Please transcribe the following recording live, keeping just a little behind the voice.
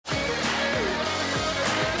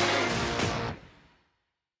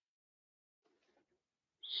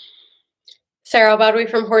Sara Elbadwi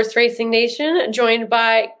from Horse Racing Nation, joined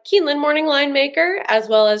by Keeneland morning line maker, as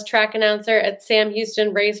well as track announcer at Sam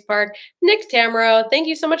Houston Race Park, Nick Tammaro. Thank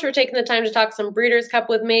you so much for taking the time to talk some Breeders' Cup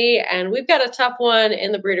with me, and we've got a tough one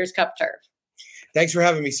in the Breeders' Cup turf. Thanks for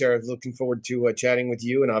having me, Sarah. Looking forward to chatting with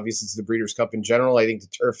you, and obviously to the Breeders' Cup in general. I think the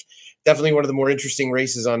turf, definitely one of the more interesting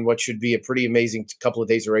races on what should be a pretty amazing couple of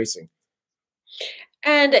days of racing.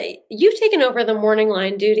 And you've taken over the morning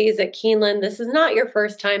line duties at Keeneland. This is not your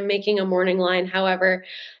first time making a morning line. However,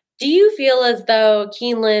 do you feel as though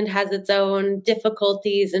Keeneland has its own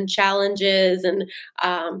difficulties and challenges, and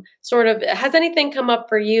sort of has anything come up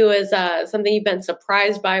for you as something you've been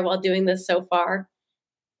surprised by while doing this so far?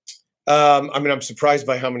 I mean, I'm surprised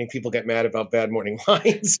by how many people get mad about bad morning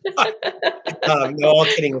lines. No, all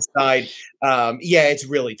kidding aside, yeah, it's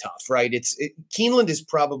really tough, right? Keeneland is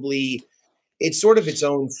probably it's sort of its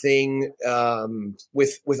own thing,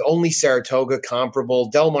 with only Saratoga comparable.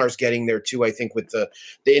 Del Mar's getting there too, I think, with the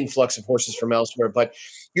influx of horses from elsewhere. But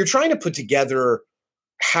you're trying to put together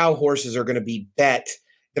how horses are going to be bet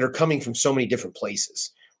that are coming from so many different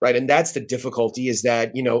places, right? And that's the difficulty, is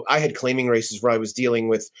that, I had claiming races where I was dealing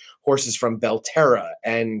with horses from Belterra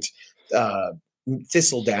and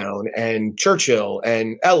Thistledown and Churchill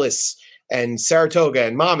and Ellis and Saratoga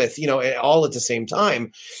and Monmouth, all at the same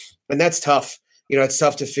time. And that's tough. It's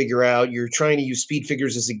tough to figure out. You're trying to use speed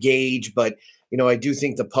figures as a gauge, but, I do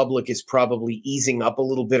think the public is probably easing up a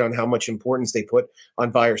little bit on how much importance they put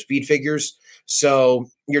on buyer speed figures. So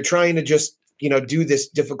you're trying to just, do this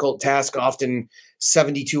difficult task, often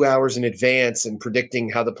 72 hours in advance, and predicting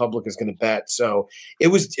how the public is going to bet. So it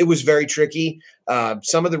was very tricky.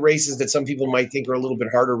 Some of the races that some people might think are a little bit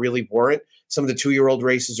harder really weren't. Some of the 2-year-old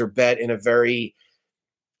races are bet in a very,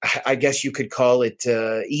 I guess you could call it,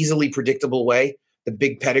 easily predictable way. The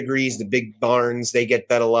big pedigrees, the big barns, they get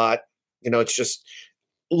bet a lot. It's just,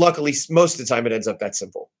 luckily, most of the time it ends up that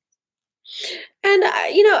simple. And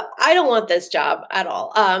I don't want this job at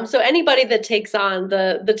all. So anybody that takes on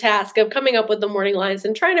the task of coming up with the morning lines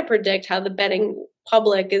and trying to predict how the betting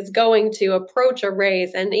public is going to approach a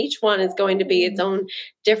race, and each one is going to be its own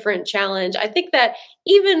different challenge. I think that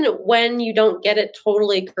even when you don't get it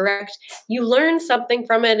totally correct, you learn something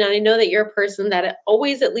from it. And I know that you're a person that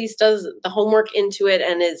always at least does the homework into it,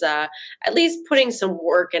 and is at least putting some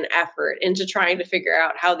work and effort into trying to figure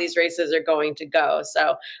out how these races are going to go.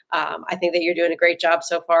 So I think that you're doing a great job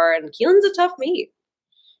so far, and Keeneland's a tough meet.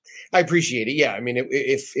 I appreciate it. Yeah. I mean,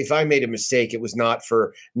 if I made a mistake, it was not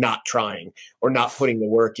for not trying or not putting the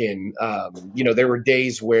work in. There were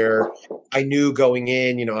days where I knew going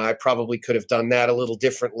in, I probably could have done that a little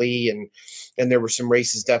differently. And there were some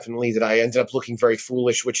races definitely that I ended up looking very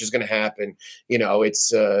foolish, which is going to happen.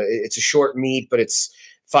 It's a short meet, but it's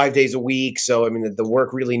 5 days a week. So, I mean, the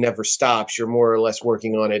work really never stops. You're more or less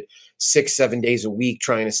working on it 6-7 days a week,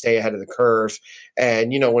 trying to stay ahead of the curve.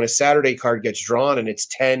 And, when a Saturday card gets drawn and it's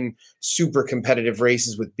 10 super competitive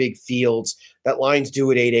races with big fields, that line's due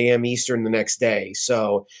at 8 a.m. Eastern the next day.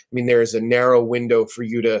 So, I mean, there's a narrow window for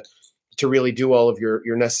you to really do all of your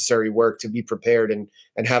necessary work to be prepared and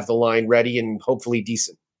have the line ready and hopefully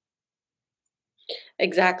decent.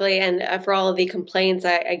 Exactly. And for all of the complaints,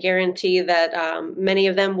 I guarantee that many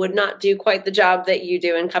of them would not do quite the job that you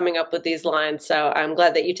do in coming up with these lines. So I'm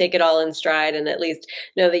glad that you take it all in stride, and at least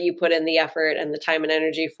know that you put in the effort and the time and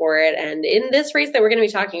energy for it. And in this race that we're going to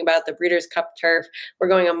be talking about, the Breeders' Cup Turf, we're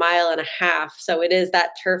going 1.5 miles. So it is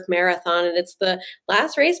that turf marathon, and it's the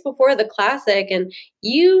last race before the Classic. And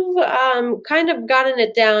you've kind of gotten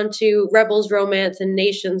it down to Rebels Romance and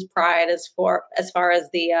Nation's Pride as far as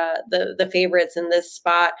the favorites in this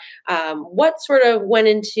spot. What sort of went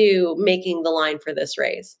into making the line for this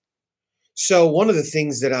race? So one of the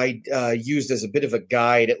things that I used as a bit of a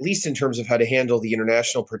guide, at least in terms of how to handle the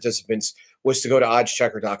international participants, was to go to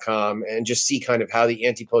oddschecker.com and just see kind of how the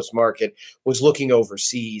anti-post market was looking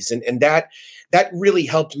overseas. And that really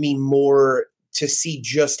helped me more to see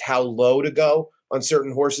just how low to go on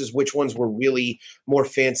certain horses, which ones were really more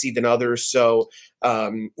fancy than others. So,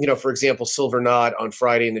 for example, Silver Knot on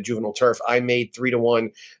Friday in the juvenile turf, I made 3-1.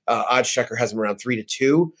 Oddschecker has them around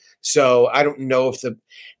 3-2. So I don't know if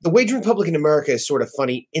the wagering public in America is sort of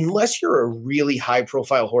funny, unless you're a really high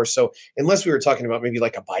profile horse. So unless we were talking about maybe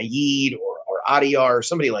like a Baid or Adiyar or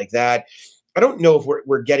somebody like that, I don't know if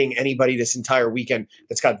we're getting anybody this entire weekend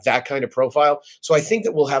that's got that kind of profile. So I think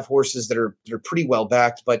that we'll have horses that are pretty well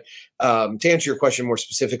backed. But to answer your question more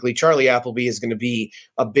specifically, Charlie Appleby is going to be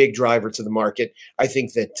a big driver to the market. I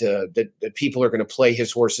think that that people are going to play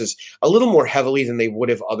his horses a little more heavily than they would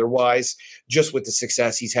have otherwise, just with the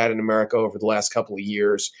success he's had in America over the last couple of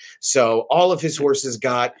years. So all of his horses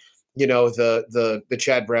got, the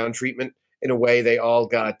Chad Brown treatment. in a way. They all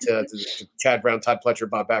got the Chad Brown, Todd Pletcher,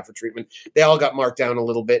 Bob Baffert treatment. They all got marked down a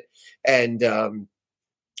little bit. And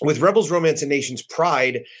with Rebels Romance and Nation's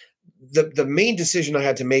Pride, the main decision I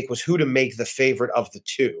had to make was who to make the favorite of the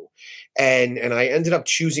two. And I ended up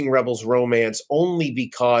choosing Rebels Romance only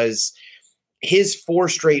because his 4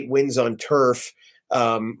 straight wins on turf,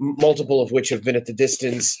 multiple of which have been at the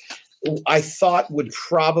distance, I thought would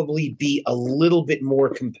probably be a little bit more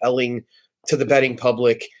compelling to the betting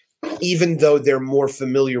public, even though they're more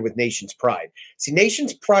familiar with Nation's Pride. See,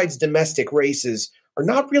 Nation's Pride's domestic races are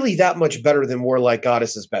not really that much better than Warlike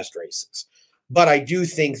Goddess's best races. But I do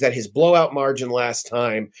think that his blowout margin last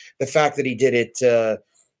time, the fact that he did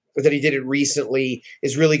it recently,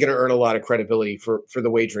 is really going to earn a lot of credibility for the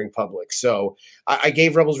wagering public. So I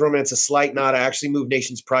gave Rebels Romance a slight nod. I actually moved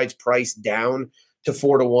Nation's Pride's price down to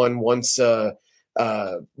 4-1 once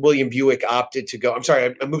William Buick opted to go. I'm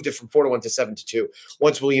sorry, I moved it from 4-1 to 7-2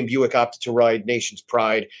 once William Buick opted to ride Nation's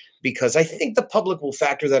Pride, because I think the public will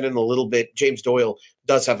factor that in a little bit. James Doyle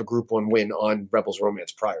does have a Group 1 win on Rebels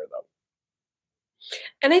Romance prior, though.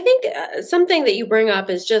 And I think something that you bring up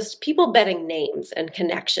is just people betting names and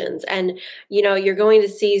connections. And, you're going to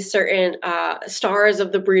see certain stars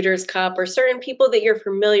of the Breeders' Cup or certain people that you're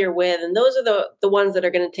familiar with. And those are the ones that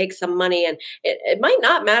are going to take some money. And it might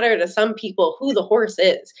not matter to some people who the horse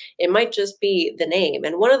is. It might just be the name.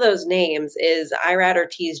 And one of those names is Irad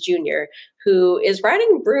Ortiz Jr., who is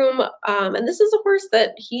riding Broom. And this is a horse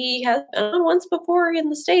that he has done once before in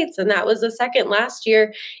the States. And that was the second last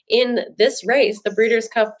year in this race, the Breeders'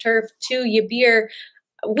 Cup Turf to Yabir.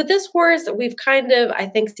 With this horse, we've kind of, I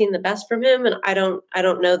think, seen the best from him. And I don't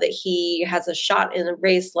know that he has a shot in a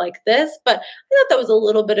race like this. But I thought that was a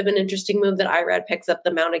little bit of an interesting move that Irad picks up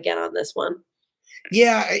the mount again on this one.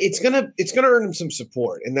 Yeah, it's gonna earn him some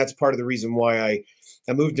support. And that's part of the reason why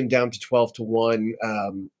I moved him down to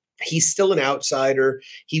 12-1. He's still an outsider.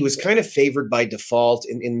 He was kind of favored by default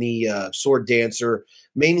in the Sword Dancer,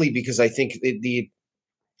 mainly because I think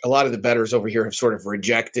a lot of the bettors over here have sort of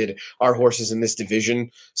rejected our horses in this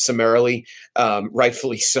division summarily,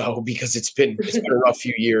 rightfully so, because it's been a rough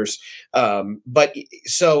few years. But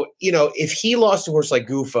so, if he lost a horse like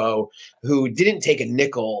Gufo, who didn't take a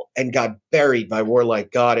nickel and got buried by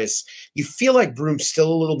Warlike Goddess, you feel like Broom's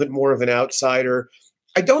still a little bit more of an outsider.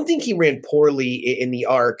 I don't think he ran poorly in the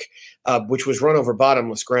Arc, which was run over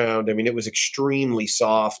bottomless ground. I mean, it was extremely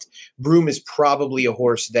soft. Broom is probably a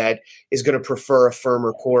horse that is going to prefer a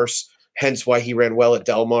firmer course, hence why he ran well at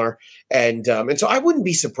Del Mar. And so I wouldn't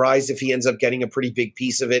be surprised if he ends up getting a pretty big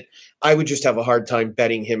piece of it. I would just have a hard time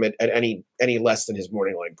betting him at any less than his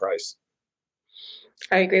morning line price.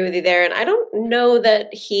 I agree with you there. And I don't know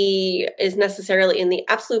that he is necessarily in the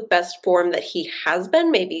absolute best form that he has been,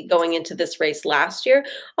 maybe going into this race last year.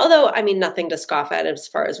 Although, I mean, nothing to scoff at as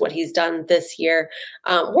far as what he's done this year.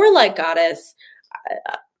 Warlike Goddess,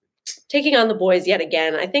 taking on the boys yet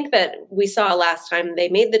again. I think that we saw last time they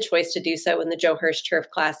made the choice to do so in the Joe Hirsch Turf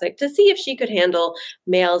Classic to see if she could handle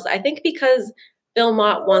males. I think because Bill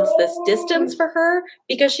Mott wants this distance for her,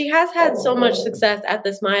 because she has had so much success at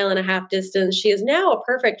this 1.5 mile distance. She is now a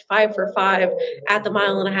perfect 5 for 5 at the 1.5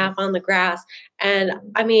 mile on the grass. And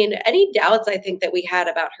I mean, any doubts I think that we had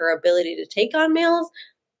about her ability to take on males,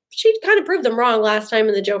 she kind of proved them wrong last time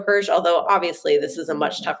in the Joe Hirsch, although obviously this is a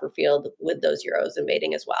much tougher field with those Euros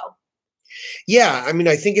invading as well. Yeah, I mean,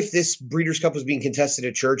 I think if this Breeders' Cup was being contested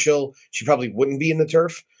at Churchill, she probably wouldn't be in the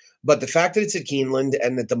turf. But the fact that it's at Keeneland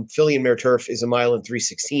and that the filly and mare turf is 1 mile and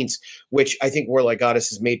 3/16, which I think Warlike Goddess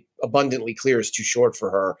has made abundantly clear is too short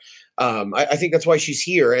for her. I think that's why she's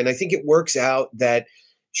here. And I think it works out that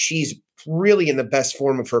she's really in the best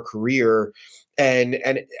form of her career. And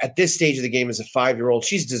at this stage of the game as a 5-year-old,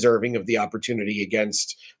 she's deserving of the opportunity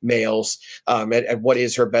against males at what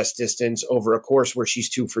is her best distance over a course where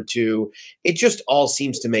she's 2 for 2. It just all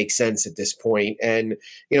seems to make sense at this point. And,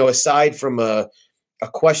 aside from a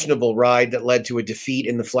questionable ride that led to a defeat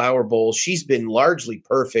in the Flower Bowl, she's been largely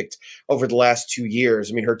perfect over the last 2 years.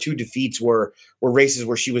 I mean, her 2 defeats were races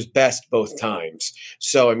where she was best both times.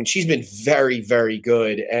 So, I mean, she's been very, very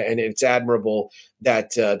good, and it's admirable that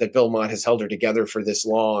Bill Mott has held her together for this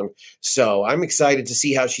long. So I'm excited to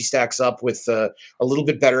see how she stacks up with a little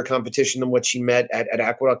bit better competition than what she met at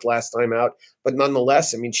Aqueduct last time out. But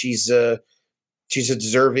nonetheless, I mean, she's a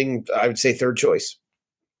deserving, I would say, third choice.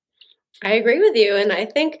 I agree with you. And I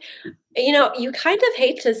think, you kind of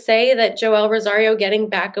hate to say that Joelle Rosario getting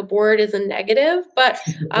back aboard is a negative, but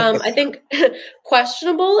I think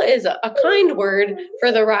questionable is a kind word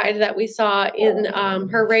for the ride that we saw in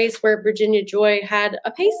her race where Virginia Joy had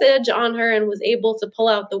a pace edge on her and was able to pull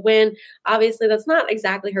out the win. Obviously, that's not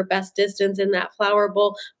exactly her best distance in that Flower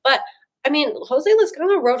Bowl, but I mean, Jose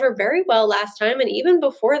Lezcano rode her very well last time, and even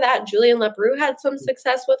before that, Julien Leparoux had some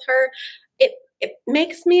success with her. It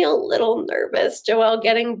makes me a little nervous, Joelle,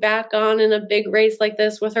 getting back on in a big race like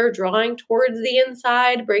this with her drawing towards the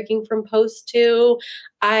inside, breaking from post two.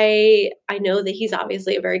 I know that he's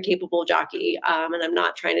obviously a very capable jockey, and I'm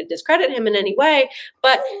not trying to discredit him in any way,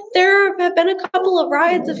 but there have been a couple of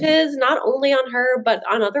rides of his, not only on her, but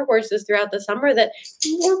on other horses throughout the summer that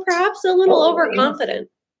were perhaps a little overconfident.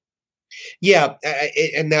 Yeah,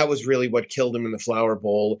 and that was really what killed him in the Flower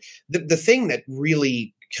Bowl. The thing that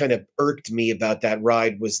really kind of irked me about that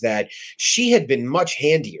ride was that she had been much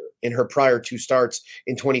handier in her prior two starts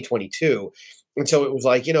in 2022. And so it was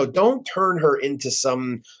like, don't turn her into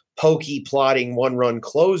some pokey, plotting one-run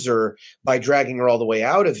closer by dragging her all the way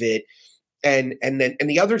out of it. And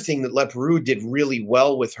the other thing that Leparoux did really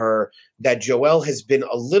well with her that Joelle has been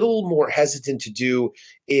a little more hesitant to do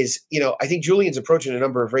is, I think Julian's approach in a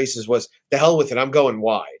number of races was, the hell with it, I'm going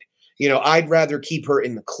wide. I'd rather keep her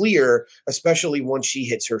in the clear, especially once she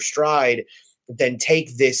hits her stride, than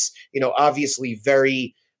take this, obviously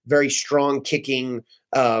very, very strong kicking,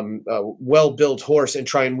 well-built horse and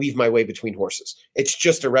try and weave my way between horses. It's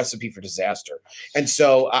just a recipe for disaster. And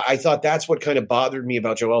so I thought that's what kind of bothered me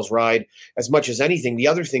about Joelle's ride as much as anything. The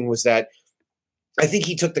other thing was that I think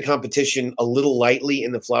he took the competition a little lightly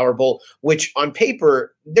in the Flower Bowl, which on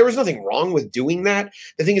paper, there was nothing wrong with doing that.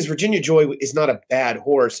 The thing is, Virginia Joy is not a bad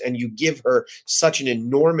horse, and you give her such an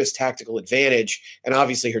enormous tactical advantage, and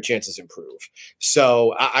obviously her chances improve.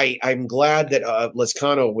 So I'm glad that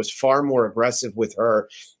Lezcano was far more aggressive with her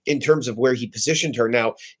in terms of where he positioned her.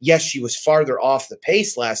 Now, yes, she was farther off the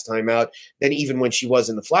pace last time out than even when she was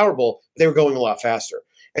in the Flower Bowl. They were going a lot faster.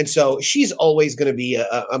 And so she's always going to be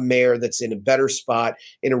a mare that's in a better spot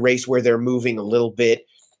in a race where they're moving a little bit.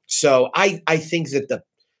 So I think that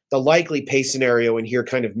the likely pace scenario in here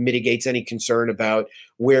kind of mitigates any concern about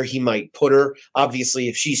where he might put her. Obviously,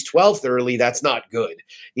 if she's 12th early, that's not good,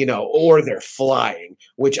 or they're flying,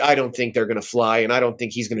 which I don't think they're going to fly, and I don't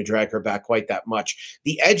think he's going to drag her back quite that much.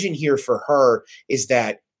 The edge in here for her is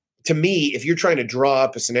that, to me, if you're trying to draw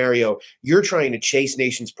up a scenario, you're trying to chase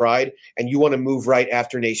Nation's Pride, and you want to move right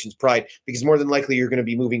after Nation's Pride, because more than likely you're going to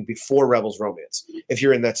be moving before Rebels Romance if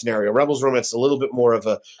you're in that scenario. Rebels Romance is a little bit more of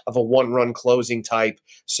a one-run closing type.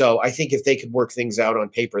 So I think if they could work things out on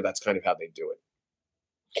paper, that's kind of how they do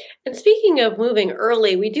it. And speaking of moving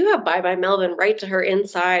early, we do have Bye Bye Melvin right to her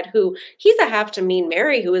inside, who he's a half to Mean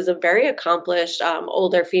Mary, who is a very accomplished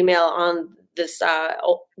older female on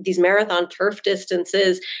these marathon turf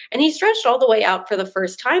distances, and he stretched all the way out for the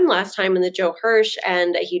first time last time in the Joe Hirsch,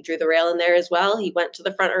 and he drew the rail in there as well. He went to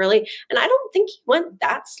the front early, and I don't think he went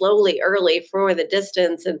that slowly early for the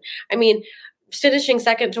distance. And I mean, finishing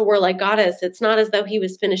second to Warlike Goddess, it's not as though he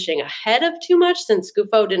was finishing ahead of too much, since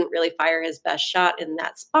Gufo didn't really fire his best shot in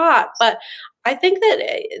that spot. But I think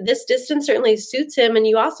that this distance certainly suits him. And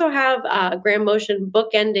you also have Graham Motion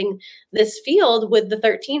bookending this field with the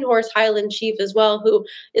 13-horse Highland Chief as well, who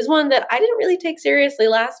is one that I didn't really take seriously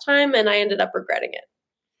last time, and I ended up regretting it.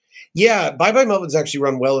 Yeah, Bye Bye Melvin's actually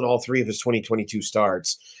run well in all three of his 2022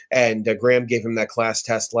 starts, and Graham gave him that class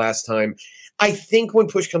test last time. I think when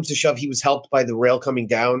push comes to shove, he was helped by the rail coming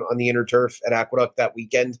down on the inner turf at Aqueduct that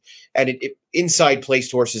weekend, and inside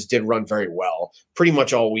placed horses did run very well pretty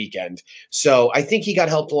much all weekend. So I think he got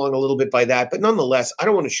helped along a little bit by that, but nonetheless, I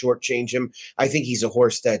don't want to shortchange him. I think he's a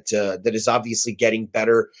horse that is obviously getting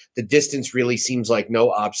better. The distance really seems like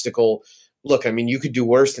no obstacle. Look, I mean, you could do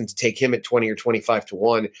worse than to take him at 20 or 25 to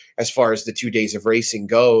 1 as far as the 2 days of racing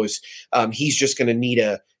goes. He's just going to need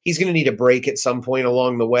a break at some point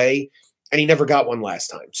along the way. And he never got one last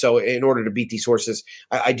time. So in order to beat these horses,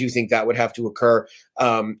 I do think that would have to occur.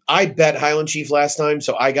 I bet Highland Chief last time,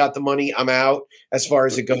 so I got the money. I'm out as far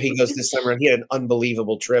as he goes this time around. He had an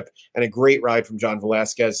unbelievable trip and a great ride from John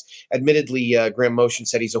Velasquez. Admittedly, Graham Motion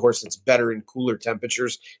said he's a horse that's better in cooler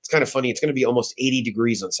temperatures. It's kind of funny. It's going to be almost 80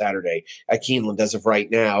 degrees on Saturday at Keeneland as of right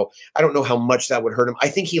now. I don't know how much that would hurt him. I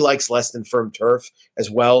think he likes less than firm turf as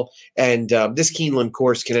well. And this Keeneland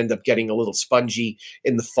course can end up getting a little spongy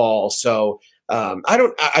in the fall. So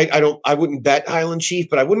I wouldn't bet Highland Chief,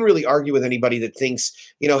 but I wouldn't really argue with anybody that thinks,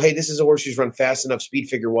 hey, this is a horse who's run fast enough speed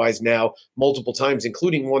figure wise now multiple times,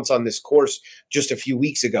 including once on this course just a few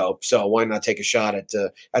weeks ago. So why not take a shot at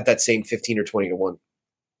that same 15 or 20 to 1?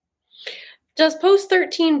 Does post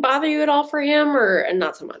 13 bother you at all for him, or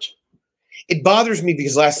not so much? It bothers me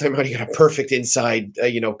because last time out he got a perfect inside,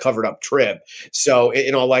 covered up trip. So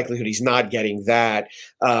in all likelihood, he's not getting that.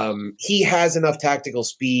 He has enough tactical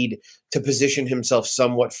speed to position himself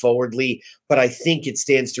somewhat forwardly, but I think it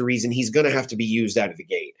stands to reason he's going to have to be used out of the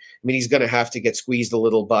gate. I mean, he's going to have to get squeezed a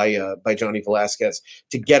little by Johnny Velasquez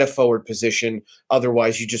to get a forward position.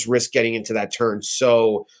 Otherwise, you just risk getting into that turn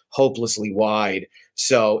so hopelessly wide.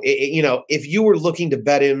 So, if you were looking to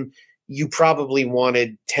bet him, you probably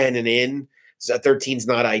wanted 10 and in. So 13's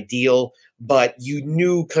not ideal, but you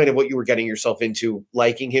knew kind of what you were getting yourself into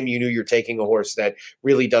liking him. You knew you're taking a horse that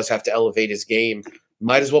really does have to elevate his game.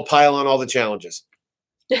 Might as well pile on all the challenges.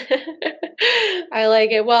 I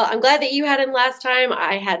like it. Well, I'm glad that you had him last time.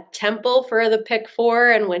 I had Temple for the pick 4,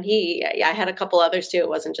 and when I had a couple others too. It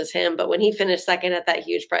wasn't just him, but when he finished second at that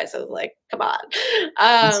huge price, I was like, come on.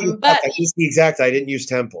 But I used the exact. I didn't use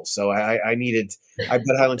Temple, so I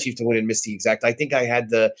bet Highland Chief to win and missed the exact. I think I had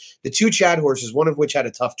the two Chad horses, one of which had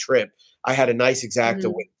a tough trip. I had a nice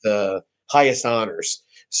exacta with the highest honors.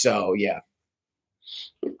 So yeah,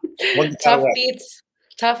 tough beats.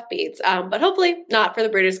 Tough beats, but hopefully not for the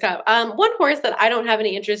Breeders' Cup. One horse that I don't have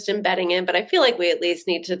any interest in betting in, but I feel like we at least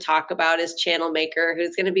need to talk about is Channel Maker,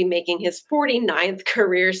 who's going to be making his 49th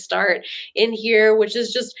career start in here, which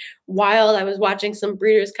is just wild. I was watching some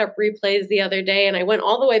Breeders' Cup replays the other day, and I went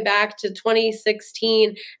all the way back to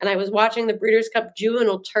 2016, and I was watching the Breeders' Cup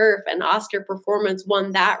Juvenile Turf, and Oscar Performance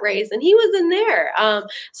won that race, and he was in there.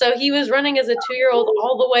 So he was running as a 2-year-old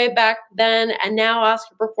all the way back then, and now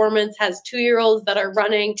Oscar Performance has 2-year-olds that are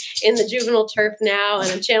running in the Juvenile Turf now, and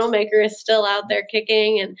the Channel Maker is still out there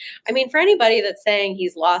kicking. And I mean, for anybody that's saying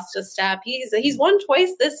he's lost a step, he's won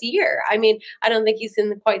twice this year. I mean, I don't think he's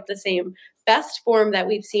in quite the same best form that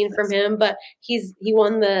we've seen from him, but he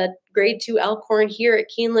won the Grade 2 Elkhorn here at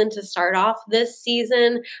Keeneland to start off this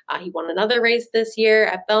season. He won another race this year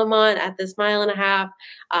at Belmont at this 1.5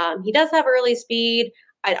 miles. He does have early speed.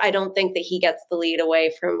 I don't think that he gets the lead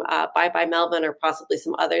away from Bye Bye Melvin or possibly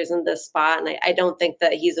some others in this spot. And I don't think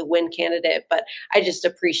that he's a win candidate, but I just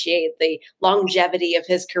appreciate the longevity of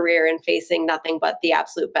his career and facing nothing but the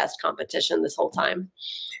absolute best competition this whole time.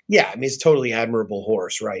 Yeah, I mean, he's a totally admirable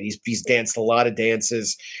horse, right? He's danced a lot of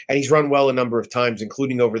dances, and he's run well a number of times,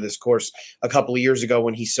 including over this course a couple of years ago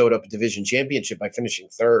when he sewed up a division championship by finishing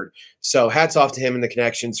 3rd. So hats off to him and the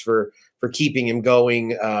connections for keeping him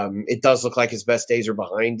going. It does look like his best days are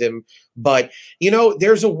behind him. But,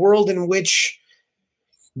 there's a world in which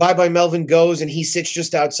Bye Bye Melvin goes and he sits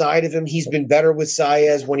just outside of him. He's been better with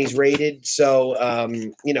Saez when he's rated. So,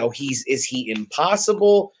 is he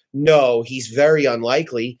impossible? No, he's very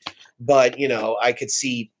unlikely. But, I could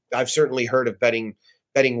see, I've certainly heard of betting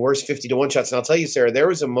worse 50-1 shots. And I'll tell you, Sarah, there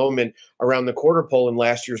was a moment around the quarter pole in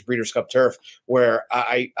last year's Breeders' Cup Turf where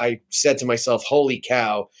I said to myself, holy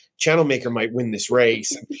cow, Channel Maker might win this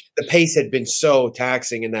race. The pace had been so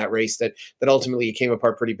taxing in that race that ultimately it came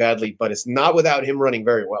apart pretty badly, but it's not without him running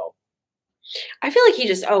very well. I feel like he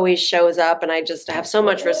just always shows up, and I just have so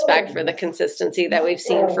much respect for the consistency that we've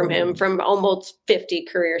seen from him from almost 50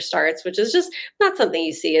 career starts, which is just not something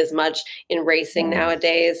you see as much in racing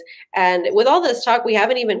nowadays. And with all this talk, we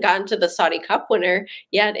haven't even gotten to the Saudi Cup winner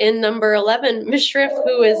yet in number 11, Mishrif,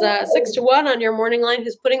 who is 6-1 on your morning line,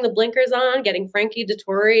 who's putting the blinkers on, getting Frankie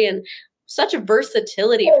Dettori, and such a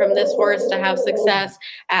versatility from this horse to have success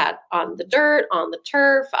on the dirt, on the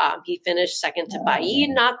turf. He finished second to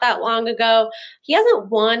Baid not that long ago. He hasn't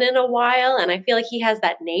won in a while, and I feel like he has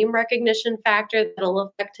that name recognition factor that'll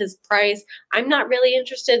affect his price. I'm not really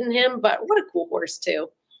interested in him, but what a cool horse too.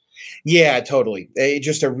 Yeah, totally.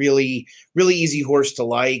 Just a really, really easy horse to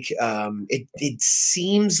like. It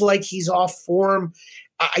seems like he's off form.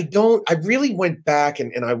 I really went back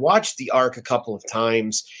and I watched the arc a couple of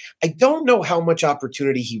times. I don't know how much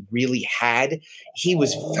opportunity he really had. He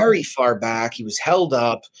was very far back. He was held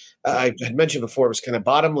up. I had mentioned before, it was kind of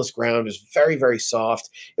bottomless ground. It was very, very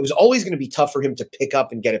soft. It was always going to be tough for him to pick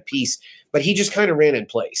up and get a piece, but he just kind of ran in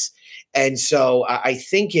place. And so I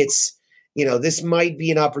think it's, this might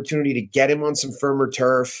be an opportunity to get him on some firmer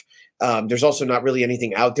turf. There's also not really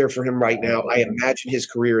anything out there for him right now. I imagine his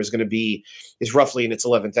career is roughly in its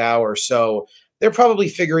 11th hour. So they're probably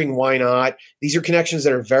figuring, why not? These are connections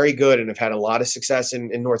that are very good and have had a lot of success in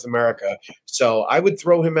North America. So I would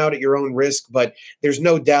throw him out at your own risk, but there's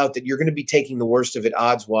no doubt that you're going to be taking the worst of it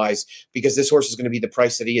odds-wise because this horse is going to be the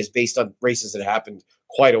price that he is based on races that happened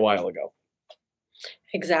quite a while ago.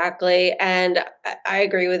 Exactly. And I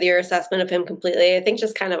agree with your assessment of him completely. I think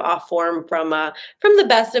just kind of off form from the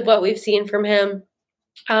best of what we've seen from him.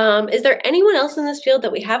 Is there anyone else in this field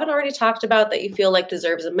that we haven't already talked about that you feel like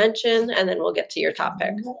deserves a mention? And then we'll get to your top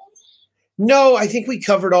pick. No, I think we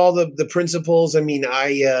covered all the principles. I mean,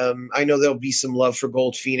 I know there'll be some love for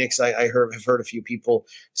Gold Phoenix. Have heard a few people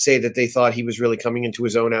say that they thought he was really coming into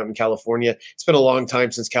his own out in California. It's been a long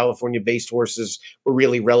time since California-based horses were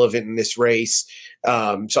really relevant in this race.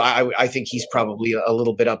 So I think he's probably a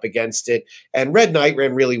little bit up against it. And Red Knight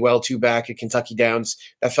ran really well too back at Kentucky Downs.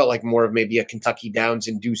 That felt like more of maybe a Kentucky Downs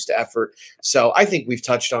induced effort. So I think we've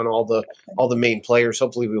touched on all the main players.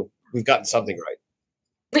 Hopefully we've gotten something right.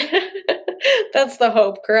 That's the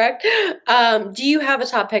hope, correct? Do you have a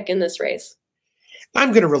top pick in this race?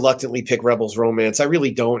 I'm going to reluctantly pick Rebels Romance. I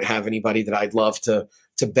really don't have anybody that I'd love to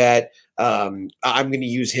bet. I'm going to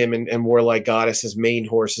use him and Warlike Goddess as main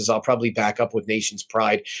horses. I'll probably back up with Nation's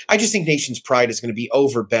Pride. I just think Nation's Pride is going to be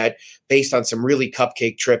overbet based on some really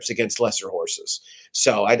cupcake trips against lesser horses.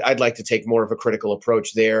 So I'd like to take more of a critical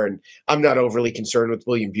approach there. And I'm not overly concerned with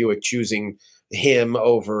William Buick choosing him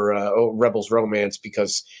over Rebels Romance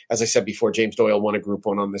because, as I said before, James Doyle won a Group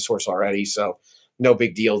 1 on this horse already. So no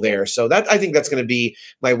big deal there. So I think that's going to be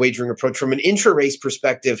my wagering approach. From an intra-race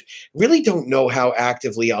perspective, really don't know how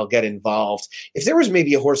actively I'll get involved. If there was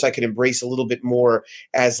maybe a horse I could embrace a little bit more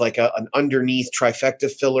as like an underneath trifecta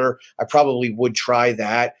filler, I probably would try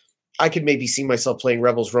that. I could maybe see myself playing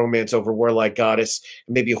Rebels Romance over Warlike Goddess,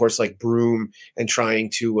 and maybe a horse like Broom, and trying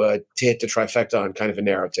to hit the trifecta on kind of a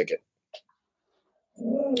narrow ticket.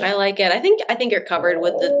 I like it. I think you're covered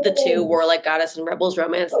with the two, Warlike Goddess and Rebels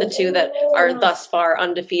Romance, the two that are thus far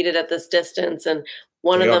undefeated at this distance, and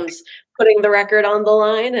one of them's putting the record on the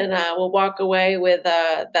line, and will walk away with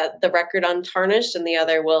the record untarnished, and the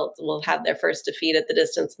other will have their first defeat at the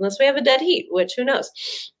distance, unless we have a dead heat, which who knows.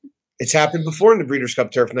 It's happened before in the Breeders'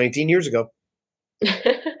 Cup Turf 19 years ago.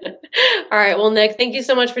 All right. Well, Nick, thank you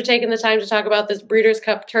so much for taking the time to talk about this Breeders'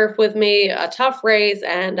 Cup Turf with me. A tough race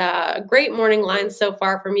and a great morning lines so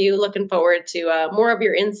far from you. Looking forward to more of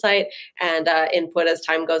your insight and input as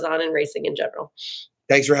time goes on in racing in general.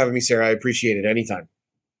 Thanks for having me, Sarah. I appreciate it. Anytime.